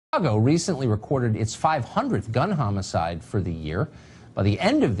Chicago recently recorded its 500th gun homicide for the year. By the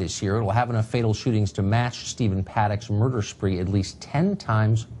end of this year, it will have enough fatal shootings to match Stephen Paddock's murder spree at least 10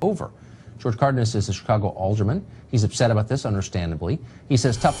 times over. George Cardenas is a Chicago alderman. He's upset about this, understandably. He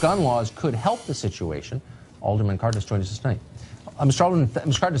says tough gun laws could help the situation. Alderman Cardenas joins us tonight.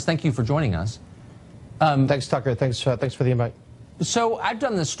 Mr. Cardenas, thank you for joining us. Thanks, Tucker. Thanks for the invite. So I've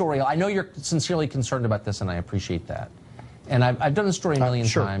done this story. I know you're sincerely concerned about this, and I appreciate that. And I've done the story a million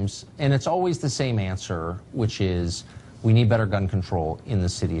times, and it's always the same answer, which is we need better gun control in the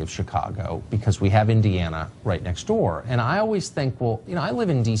city of Chicago because we have Indiana right next door. And I always think, well, you know, I live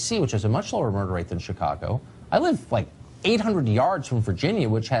in D.C., which has a much lower murder rate than Chicago. I live like 800 yards from Virginia,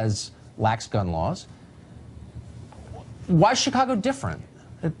 which has lax gun laws. Why is Chicago different?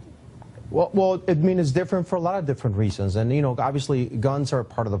 Well, I mean, it's different for a lot of different reasons. And, you know, obviously guns are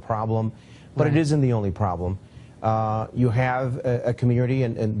part of the problem, but it isn't the only problem. You have a community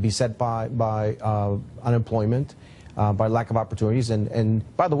and beset by unemployment, by lack of opportunities. And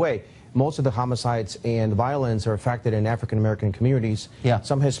by the way, most of the homicides and violence are affected in African-American communities,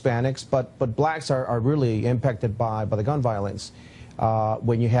 some Hispanics, but blacks are really impacted by the gun violence.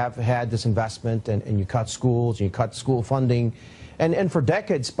 When you have had this investment and you cut schools, and you cut school funding, and for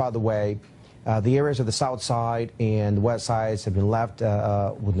decades, by the way, the areas of the South Side and the West Sides have been left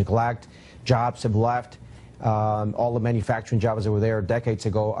with neglect. Jobs have left. All the manufacturing jobs that were there decades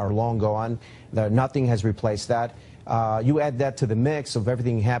ago are long gone. Nothing has replaced that. You add that to the mix of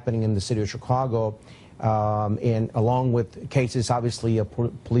everything happening in the city of Chicago, and along with cases, obviously, of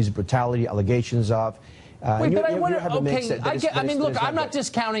police brutality, allegations of. Wait, but I want to, okay, I mean, look, I'm not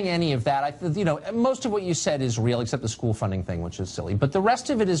discounting any of that. You know, most of what you said is real, except the school funding thing, which is silly. But the rest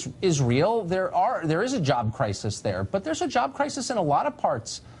of it is real. There is a job crisis there, but there's a job crisis in a lot of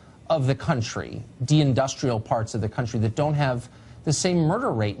parts of the country, deindustrial parts of the country that don't have the same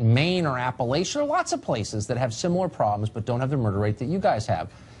murder rate. Maine or Appalachia, there are lots of places that have similar problems but don't have the murder rate that you guys have.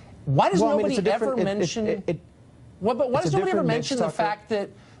 Why does nobody ever mention? But why does nobody ever mention the fact that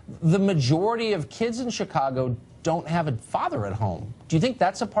the majority of kids in Chicago don't have a father at home? Do you think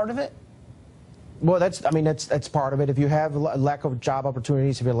that's a part of it? Well, that's part of it. If you have a lack of job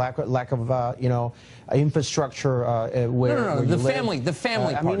opportunities, if you have lack of you know, infrastructure where the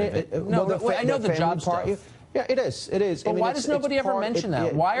family part of it. No, I know the job stuff. Yeah, it is. It is. But why does nobody ever mention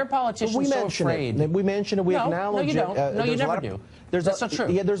that? Why are politicians so afraid? We mention it. We acknowledge it. No, you don't. No, you never do. That's not true.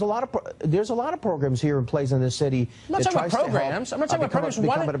 Yeah, there's a lot of programs here in place in this city. I'm not talking about programs. I'm not talking about programs.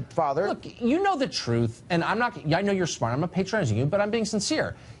 Become a father. Look, you know the truth, and I know you're smart. I'm not patronizing you, but I'm being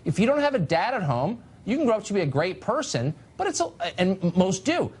sincere. If you don't have a dad at home, you can grow up to be a great person, but and most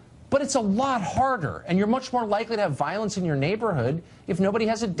do. But it's a lot harder, and you're much more likely to have violence in your neighborhood if nobody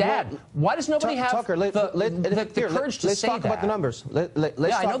has a dad. Why does nobody have Tucker, the courage to say that? Let's talk about the numbers. Let's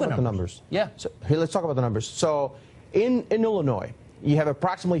talk about the numbers. Yeah. So, here, let's talk about the numbers. So, in Illinois, you have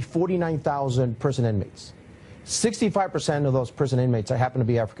approximately 49,000 prison inmates. 65% of those prison inmates happen to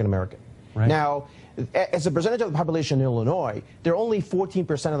be African American. Right. Now, as a percentage of the population in Illinois, they're only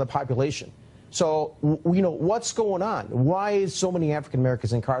 14% of the population. So, you know, what's going on? Why is so many African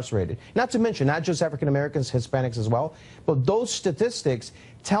Americans incarcerated? Not to mention, not just African Americans, Hispanics as well, but those statistics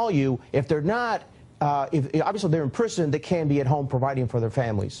tell you if they're not, if obviously they're in prison, they can be at home providing for their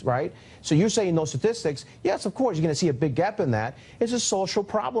families, right? So you're saying those statistics, yes, of course, you're going to see a big gap in that. It's a social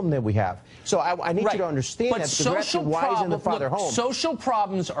problem that we have. So I need you to understand that social why isn't the father home? Social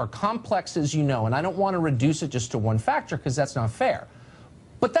problems are complex, as you know, and I don't want to reduce it just to one factor because that's not fair.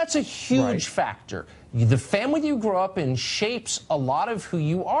 But that's a huge factor. The family you grow up in shapes a lot of who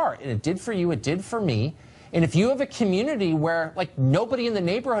you are. And it did for you, it did for me. And if you have a community where, like, nobody in the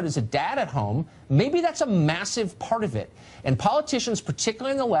neighborhood is a dad at home, maybe that's a massive part of it. And politicians,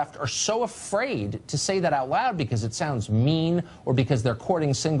 particularly on the left, are so afraid to say that out loud because it sounds mean or because they're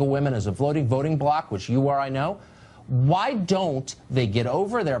courting single women as a voting bloc, which you are, I know. Why don't they get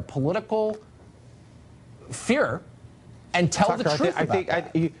over their political fear and tell the truth about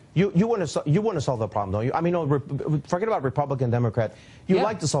that? You want to solve the problem, don't you? I mean, no, forget about Republican, Democrat. You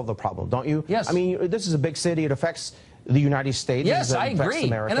like to solve the problem, don't you? Yes. I mean, this is a big city. It affects the United States. Yes, I agree.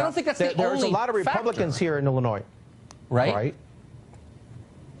 America. And I don't think that's the only There's a lot of Republicans here in Illinois. Right?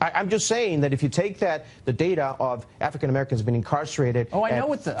 I'm just saying that if you take the data of African Americans being incarcerated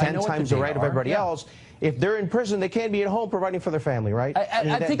at 10 times the rate of everybody else, if they're in prison, they can't be at home providing for their family, right?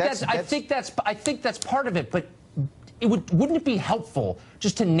 I think that's part of it, but wouldn't it be helpful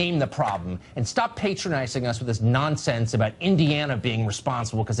just to name the problem and stop patronizing us with this nonsense about Indiana being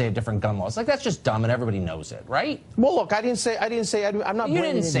responsible because they have different gun laws? Like, that's just dumb, and everybody knows it, right? Well, look, I'm not. You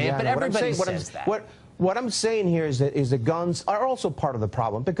didn't say it, but everybody says that. What I'm saying here is that guns are also part of the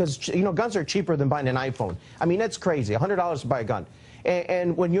problem because, you know, guns are cheaper than buying an iPhone. I mean, that's crazy, $100 to buy a gun.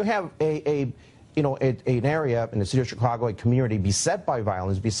 And when you have an area in the city of Chicago, a community beset by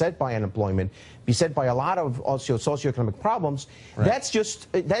violence, beset by unemployment, beset by a lot of also socioeconomic problems, right. that's just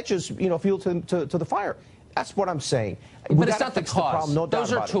you know, fuel to the fire. That's what I'm saying. But it's not the cause. Problem, no doubt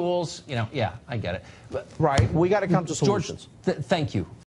Those are about tools. You know, yeah, I get it. But, right. We got to come to solutions. George, thank you.